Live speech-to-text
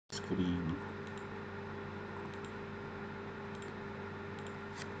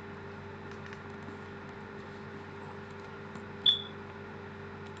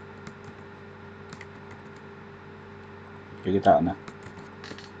Kikita na.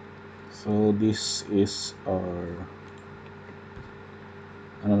 So this is our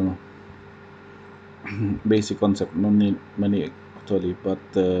basic concept mani actually, but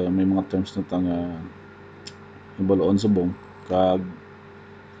may mga terms na tang hibaloon subong kag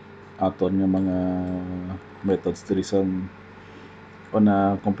aton nga mga methods diri sa on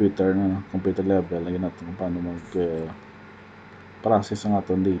a computer level lagi natin kung paano mag process ang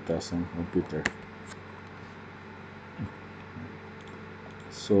aton data sa computer.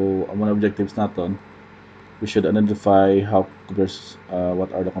 So ang mga objectives naton, we should identify how computers what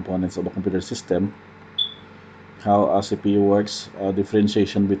are the components of a computer system, how a CPU works,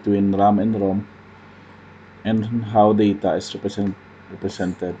 differentiation between RAM and ROM, and how data is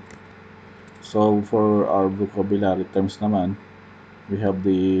represented. So for our vocabulary terms naman, we have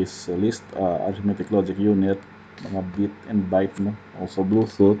this list, arithmetic logic unit, mga bit and byte, no? Also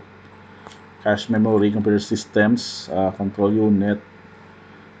Bluetooth, cache memory, computer systems, control unit,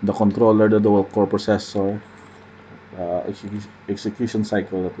 the controller, the dual core processor, execution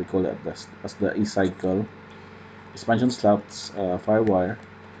cycle that we call it as the E-cycle, expansion slots, firewire.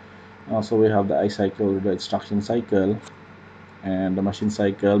 Also we have the I-cycle, the instruction cycle, and the machine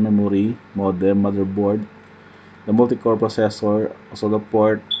cycle, memory, modem, motherboard, the multi-core processor, also the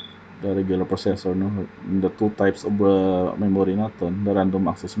port, the regular processor, no? The two types of memory natin, the random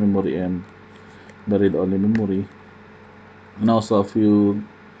access memory and the read-only memory. And also a few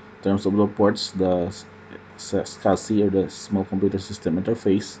terms of the ports, the SCSI or the small computer system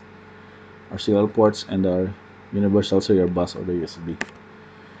interface, our serial ports, and our universal serial bus or the USB.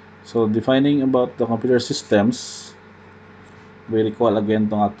 So defining about the computer systems, we recall again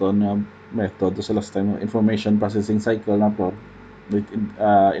itong aton method to sa last time, information processing cycle na po. It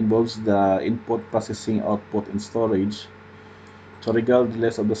involves the input, processing, output, and storage. So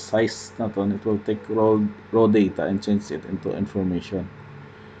regardless of the size naton, it will take raw data and change it into information.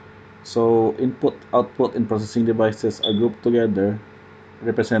 So input, output, and processing devices are grouped together,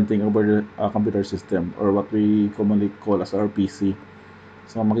 representing our computer system, or what we commonly call as our PC.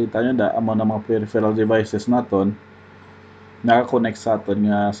 So makita nyo da, amo na mga peripheral devices naton naka-connect sa aton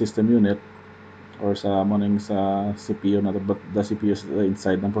nga system unit or sa morning sa CPU natin, but the CPU is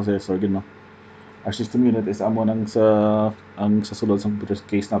inside ng processor, gino. Our system unit is amo nang sa sulod sa computer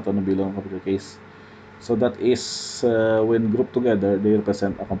case natin, bilang computer case. So that is when grouped together, they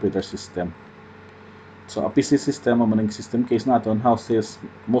represent a computer system. So a PC system, amo nang system case natin, houses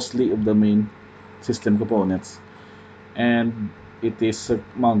mostly of the main system components, and it is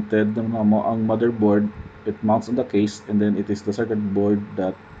mounted ang motherboard. It mounts on the case, and then it is the circuit board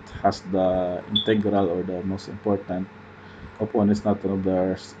that has the integral or the most important components natin of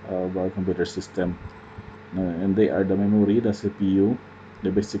our computer system, and they are the memory, the CPU,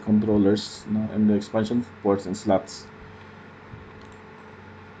 the basic controllers, and the expansion ports and slots.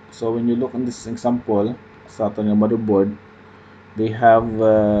 So when you look on this example sa ating motherboard, they have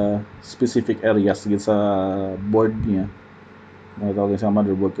specific areas sa board niya. Tawag sa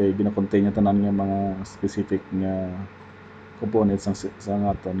motherboard kay gina-contain niya tanan nga mga specific nga components sa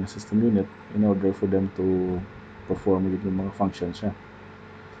aton nga system unit in order for them to perform yung mga functions siya.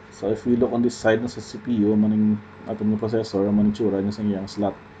 So if we look on this side na sa CPU, maning aton nga processor, maning tsura niya sa iyang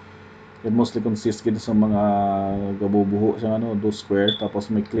slot, it mostly consists gid sa mga gabubuho sa do square,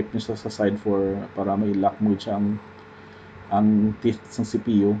 tapos may clip niya sa side para may lock mo siya ang teeth ng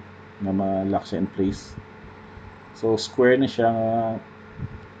CPU na ma-lock siya in place. So square na siya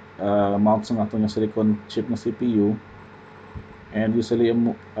mount sa aton nga silicon chip na CPU, and usually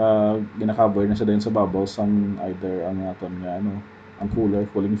gina-cover na siya din sa babaw sang either ang aton nga ang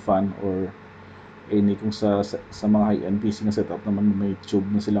cooling fan, or any kung sa mga high-end PC nga setup naman may tube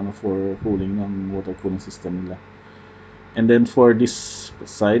na sila nga for cooling ng water cooling system nila. And then for this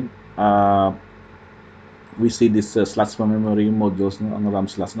side, we see this slots for memory modules, ang RAM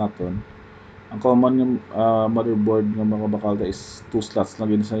slots naton. Ang common yung motherboard ng mga bakalda is 2 slots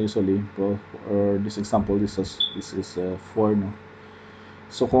lang yun sa usually, or this example, this is 4, no?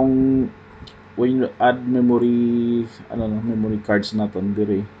 So kung when you add memory cards natin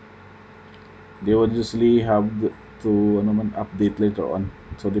dire, they would usually have to update later on.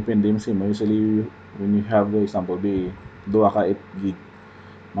 So depende mo usually when you have the example duha ka 8 gig,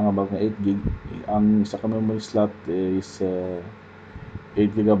 mga bag na 8 gig, ang sa memory slot is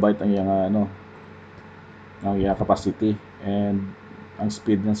 8 gigabyte ang iyang ang iyang capacity, and ang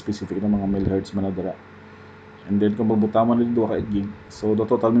speed ng specific na mga millihertz man na dira. And then kung magbuta mo nito ka 8 gig, so the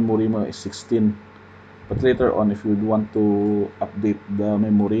total memory mo is 16. But later on, if you want to update the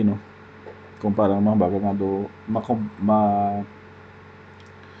memory, kung parang mga bago nga do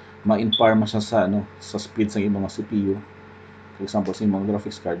ma-impar mo siya sa speed sa ibang CPU, example sa imong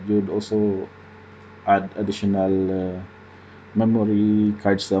graphics card, you'd also add additional memory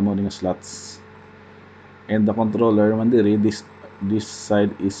cards sa mo nga slots. And the controller man diri, this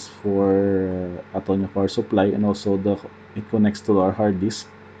side is for ato nga power supply, and also it connects to our hard disk.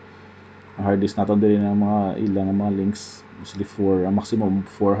 Ang hard disk natin diri ng mga ilang mga links, usually for a maximum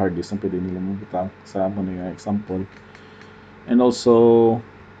 4 hard disk ang pwede nila mabutang sa mo nga example. And also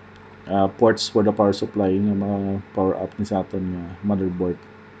ports for the power supply nga mga power up ni sa aton nga motherboard.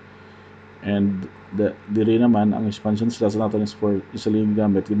 And diri naman ang expansion slots natin is for usually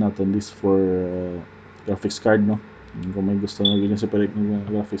gamit yun natin this for graphics card, no. Kung may gusto nga ganyan separate ng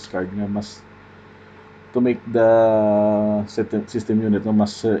graphics card nga mas to make the system unit no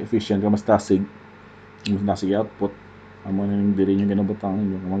mas efficient, mas tasig output, amo na yung diri yung ginabutang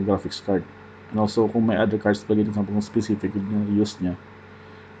yung mga graphics card. And also kung may other cards pa gito sa specific yung use niya,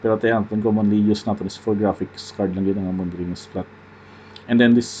 pero tayo natin commonly use natin is for graphics card lang gito nga mo diri yung slot. And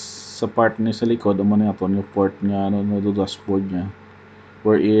then this sa part ni sa likod, amo na natin yung port nga no dashboard niya,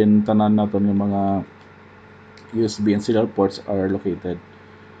 wherein tanan natin yung mga USB and serial ports are located.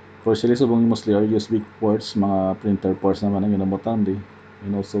 For sila subong mostly are USB ports, mga printer ports naman ang ginabutan di.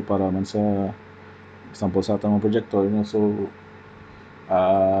 And also para man sa example sa atong projector, and also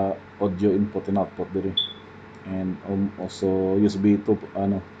audio input and output diri. And also USB 2.0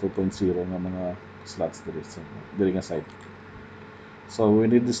 nga mga slots diri nga side. So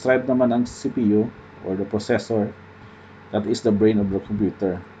when we describe naman ang CPU or the processor, that is the brain of the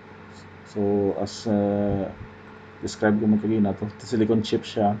computer. So as describe ko magkagina to silicon chip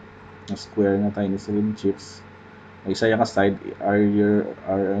siya, na square nga tiny silicon chips. May isa nga side are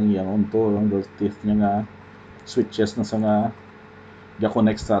ang iyang onto ang teeth niya nga switches na sa nga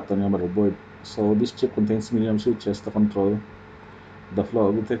ga-connect sa aton nga motherboard. So this chip contains million switches to control the flow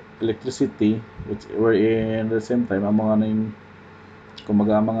of electricity, which were in the same time ang mga ning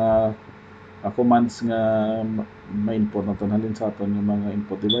kumaga mga commands nga may input naton halin sa aton yung mga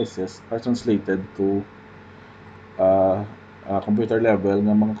input devices are translated to computer level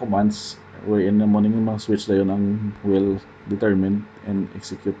nga mga commands, wherein na mo yung mga switch dayon ang will determine and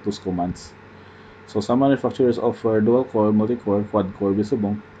execute those commands. So some manufacturers offer dual core, multi-core, quad core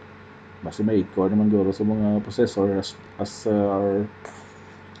bisubong. Basta may 8 core naman guro sa mga processor as our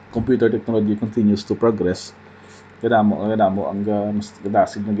computer technology continues to progress. Kadamo ang mas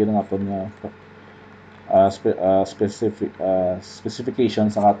gadasig na ginangaton nga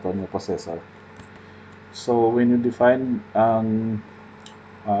specifications sa aton nga processor. So when you define ang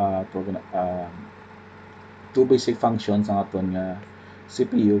two basic functions ang aton nga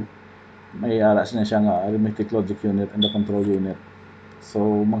CPU, may ara siya nga arithmetic logic unit and the control unit. So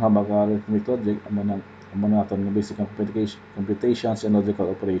mga arithmetic logic amo naton nga basic computations and logical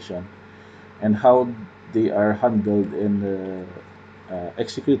operation, and how they are handled and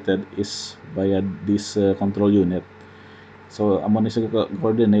executed is via this control unit. So amo ni siya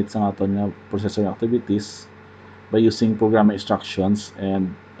coordinate sa aton nga processor activities by using programming instructions,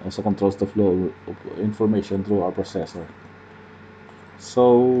 and also controls the flow of information through our processor.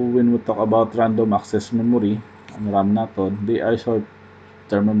 So when we talk about random access memory, ang RAM naton, they are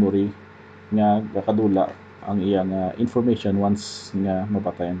short-term memory nga gakadula ang iyang information once nga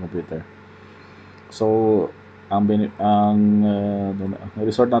mapatay ang computer. So ang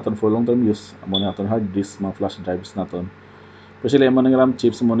resort naton for long-term use, amo naton hard disk, mga flash drives naton. Pero sila yung mga RAM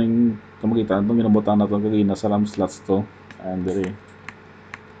chips mo nang kamakita itong ginabutan na itong kagina sa RAM slots to, and diri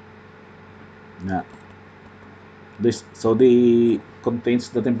na so they contains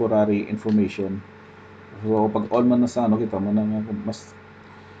the temporary information. So pag all man na sa kita mo na mas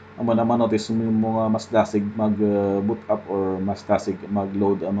amo na manotice mo mga mas dasig mag boot up or mas dasig mag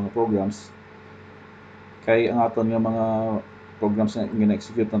load ang mga programs, kay ang aton nga mga programs na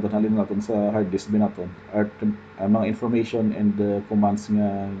gina-execute natin halin natin sa hard disk binaton are mga information and commands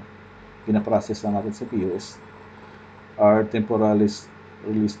nga gina-process lang natin sa CPU are temporarily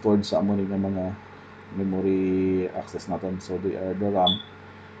stored sa among nga mga memory access natin. So they are the RAM.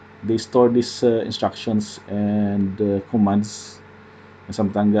 They store these instructions and commands na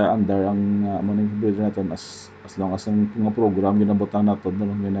samtang under ang among computer natin as long as ang mga program ginabutan natin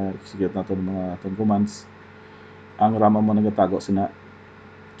nung gina-execute natin mga aton commands, ang RAM mo nagatago sina,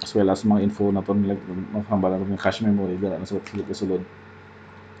 as well as mga info na itong makahambal na cache memory dala na sulod.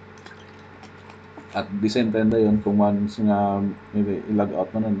 At the same time na yun, kung once nga i-log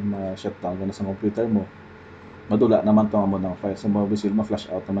out mo na ma-shutdown ka na sa computer mo, madula naman itong amo ng file. So mabisil ma-flash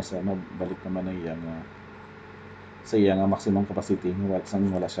out naman sa mabalik naman na iyang sa iyang maximum capacity wala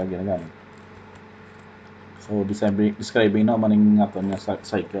siya ginagamit. So describing naman yung aton nga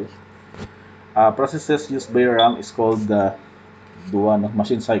cycle. Processes used by RAM is called the the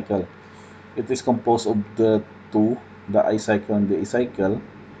machine cycle. It is composed of the two, the I cycle and the E cycle.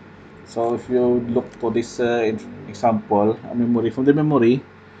 So if you look to this example, from the memory,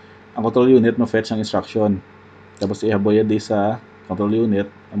 ang control unit ma-fetch ang instruction. Tapos ihaboy di sa control unit,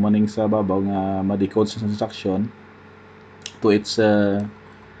 maning sa babaw nga ma-decode sa instruction to its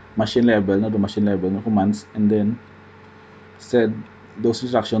machine level, no, the machine level no commands, and then send those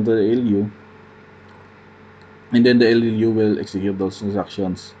instructions to the ALU, and then the ALU will execute those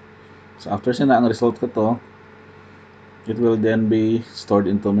instructions. So after sina ang result ko to, it will then be stored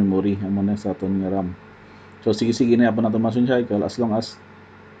into memory amo na sa aton nga RAM. So sige na yapon nato machine cycle as long as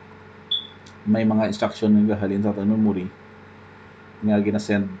may mga instruction nga gahalin sa aton memory nga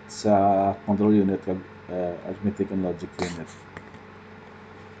gina-send sa control unit kag arithmetic and logic unit.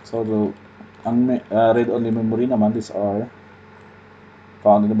 So ang read-only memory naman, these are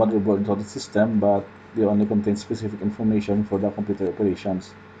found in the motherboard of the system, but they only contain specific information for the computer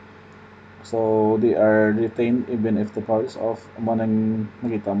operations. So they are retained even if the power is off. Amo nang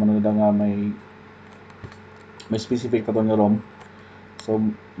nakita mo na nga may specific katon nga ROM. So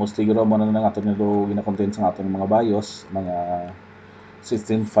mostly ROM mo na nga aton nga gina-contain sa aton mga BIOS, mga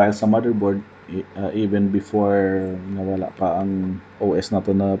system files sa motherboard, even before nga wala pa ang OS nato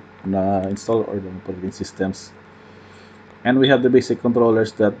na install or the operating systems. And we have the basic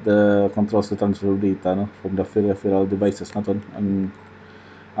controllers that controls the transfer of data, no, from the peripheral devices naton. Ang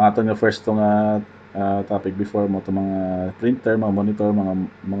aton nga first nga topic before mo to mga printer, mga monitor,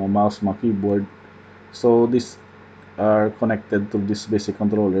 mga mouse, mga keyboard. So these are connected to these basic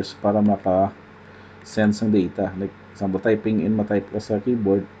controllers para maka-sense ng data. Like example, typing in, ma-type ka sa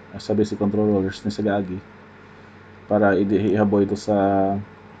keyboard, sa basic controllers ni sa gagi para ihaboy ito sa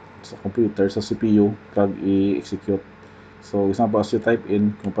computer, sa CPU, kag i-execute. So example, as you type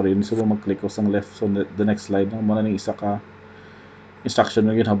in, kung pa rin mo mag-click sa left, so the next slide mo na isa ka instruction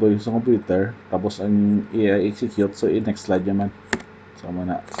na ginhaboy sa computer, tapos ang i-execute, so next slide naman. So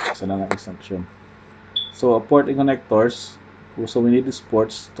muna sa lang instruction. So port and connectors, so we need these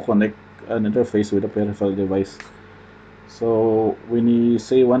ports to connect an interface with a peripheral device. So when you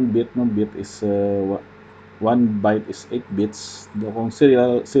say 1 bit, no, bit is 1 byte is 8 bits. Kung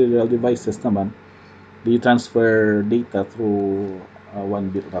serial devices naman, they transfer data through 1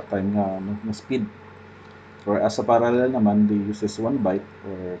 bit at a time nga speed. Or as a parallel naman, they uses 1 byte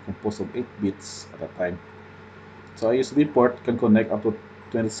or composed of 8 bits at a time. So a USB port can connect up to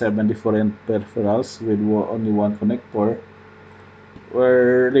 27 different peripherals with only one connector,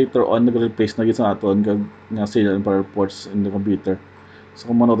 where later on nag-replace na sa aton kag nga serial and power ports in the computer.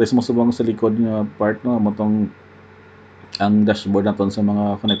 So kung manotice mo subong sa likod nga part, no, motong ang dashboard naton sa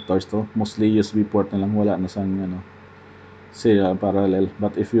mga connectors to, mostly USB port na lang, wala na sang serial parallel.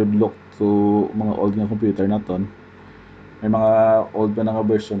 But if you look to mga old nga computer naton, may mga old pa nga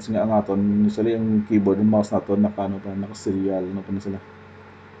versions nga ang aton usually yung keyboard and mouse naton naka-serial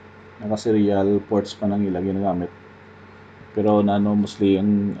naka-serial ports pa nang ila ginagamit. Pero mostly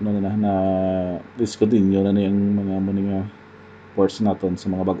ang na discontinue na yung mga ports naton sa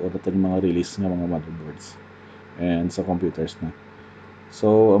mga bag-o naton mga release nga mga motherboards and sa computers na.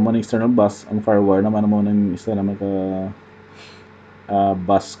 So ang external bus, ang firewire naman mo nang isa naman ka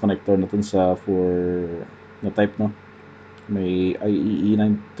bus connector naton sa for na type, no, may IEE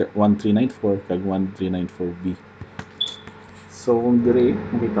 1394 kag 1394B. So kung dire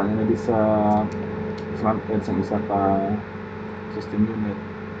makita niyo na di sa front end sa isa ka system unit,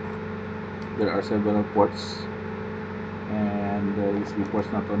 there are several ports and USB ports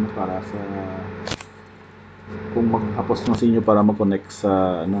naton para sa kung maghapos na sa inyo para mag-connect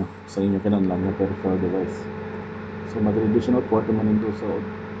sa sa inyo kinahanglan nga peripheral device. So mag-additional port naman ito sa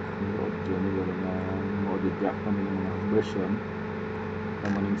audio nila nga audio jack naman yung mga version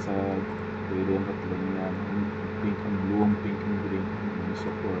naman sa variant at lang yan, pink and blue, pink and green, so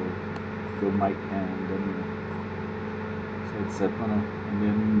for your mic and then headset mo, no? And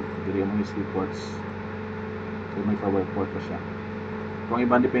then dire mo USB ports, so may power port pa siya. Kung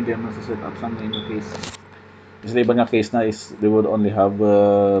iba depende naman sa setup sa inyo case. Kasi iba nga case na is they would only have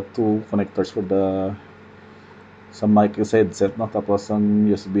two connectors for the sa mic sa headset, no, tapos ang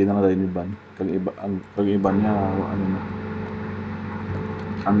USB na lang iban. Kag iba niya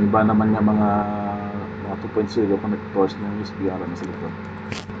ang iba naman nga mga 2.0 connectors ng USB ara na sa likod.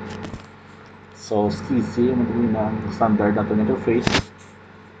 So CC ang standard nato interface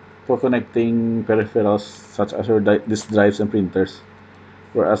for connecting peripherals such as your disk drives and printers.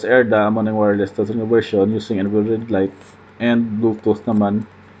 Whereas AirDA mo ng wireless touchscreen version using infrared light and Bluetooth naman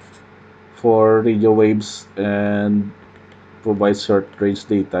for radio waves and provides short range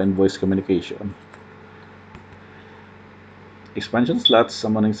data and voice communication. Expansion slots sa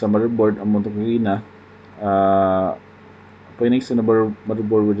maning sa motherboard ang montong na pwedeng sa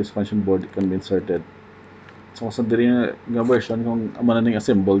motherboard with expansion board it can be inserted. So sa diri nga version kung amo na ning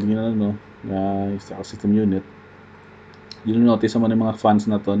assembled nga no nga sa system unit. You'll notice sa mga fans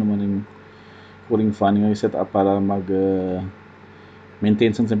na to naman ning cooling fan nga set up para mag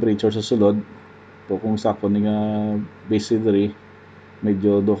maintain sa temperature sa sulod. So kung sakto ni nga base diri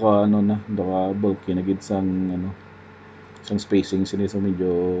medyo do ka ano na do ka bulky na gid sang ano sang spacing sini so medyo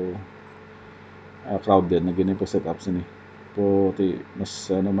crowded na gini po set up sini. So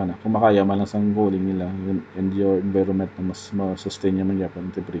mas ano man kung makaya man lang sang cooling nila and your environment na mas ma-sustain naman gyapon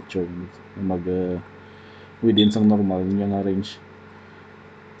ang temperature mag within sang normal nga range.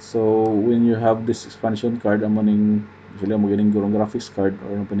 So when you have this expansion card amo ning sila mo gining gurong graphics card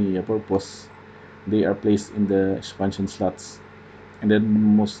or ano pa niya purpose, they are placed in the expansion slots. And then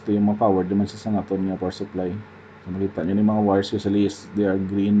mostly yung mga power naman sa aton nga power supply. So makita niyo yung mga wires usually they are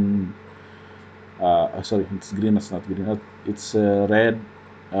green. Sorry, it's green, it's not green. It's red,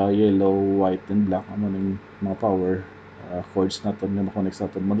 yellow, white, and black. Ano yung mga power cords natin na makonect sa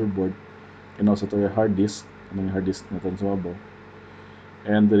aton motherboard. And also to your hard disk. Ano yung hard disk natin sa mabaw.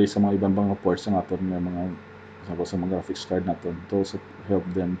 And there is sa mga ibang mga ports ng aton nga mga sa mga graphics card natin to also help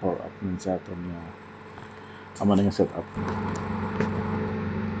them power up sa aton nga amo na yung setup.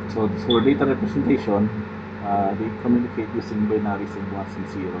 So for data representation, they communicate using binary and ones and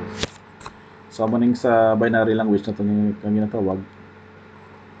zeros. So maning sa binary language na ito yung ginatawag.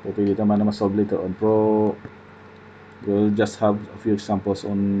 So pwede naman na masolve later on. Pero we'll just have a few examples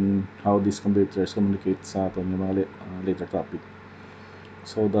on how these computers communicate sa aton yung mga later topic.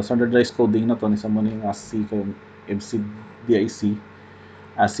 So the standardized coding na ito is maning ASCII kayong MCDIC.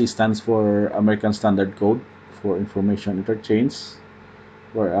 ASCII stands for American Standard Code for Information Interchange.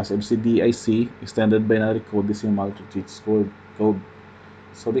 Whereas MCDIC, Extended Binary Code, is yung multi-cheats code.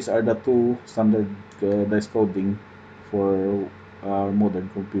 So these are the two standardized coding for modern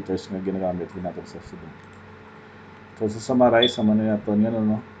computers na ginagamit natin sa student. So sa summarize, sa mga natin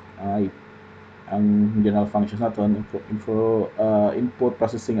yan, ang general functions natin, input,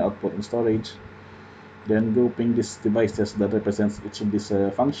 processing, output, and storage. Then grouping these devices that represents each of these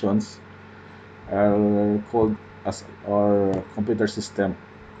functions are called as our computer system.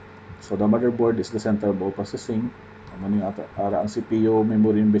 So the motherboard is the center of all processing. Ang CPU,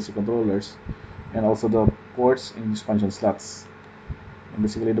 memory, and basic controllers, and also the ports and expansion slots. And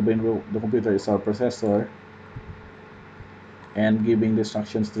basically, the computer is our processor, and giving the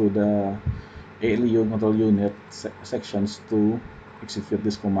instructions through the ALU control unit sections to execute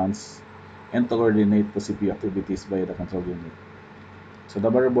these commands and to coordinate the CPU activities by the control unit. So the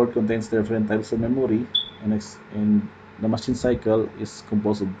motherboard contains different types of memory, and the machine cycle is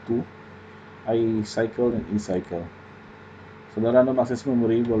composed of two, I cycle and E cycle. So the random access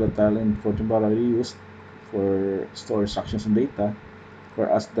memory, volatile and temporarily used for store instructions and data,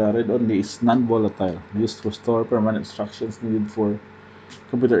 whereas the read-only is non-volatile, used to store permanent instructions needed for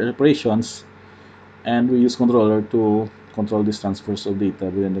computer operations, and we use controller to control these transfers of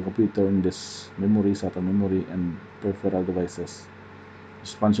data within the computer in this memory, SATA memory, and peripheral devices.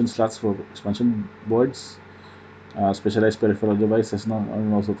 Expansion slots for expansion boards, specialized peripheral devices,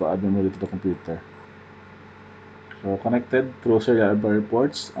 and also to add memory to the computer. So connected through serial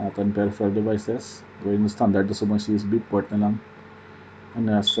ports on peripheral devices. Going standard to mga USB port na lang. And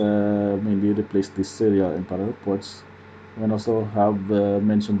as mainly replace this serial and parallel ports. We can also have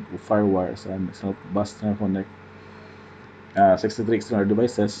mentioned firewires and external bus to connect 63 external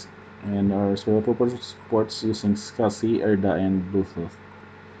devices and our serial purpose ports using SCSI, ERDA, and Bluetooth.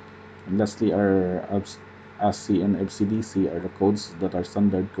 And lastly, our ASCII and MCDC are the codes that are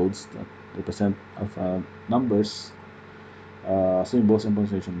standard codes that represent numbers, symbols, and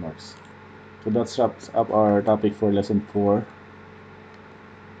punctuation marks. So that wraps up our topic for lesson 4.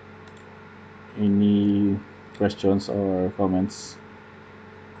 Any questions or comments?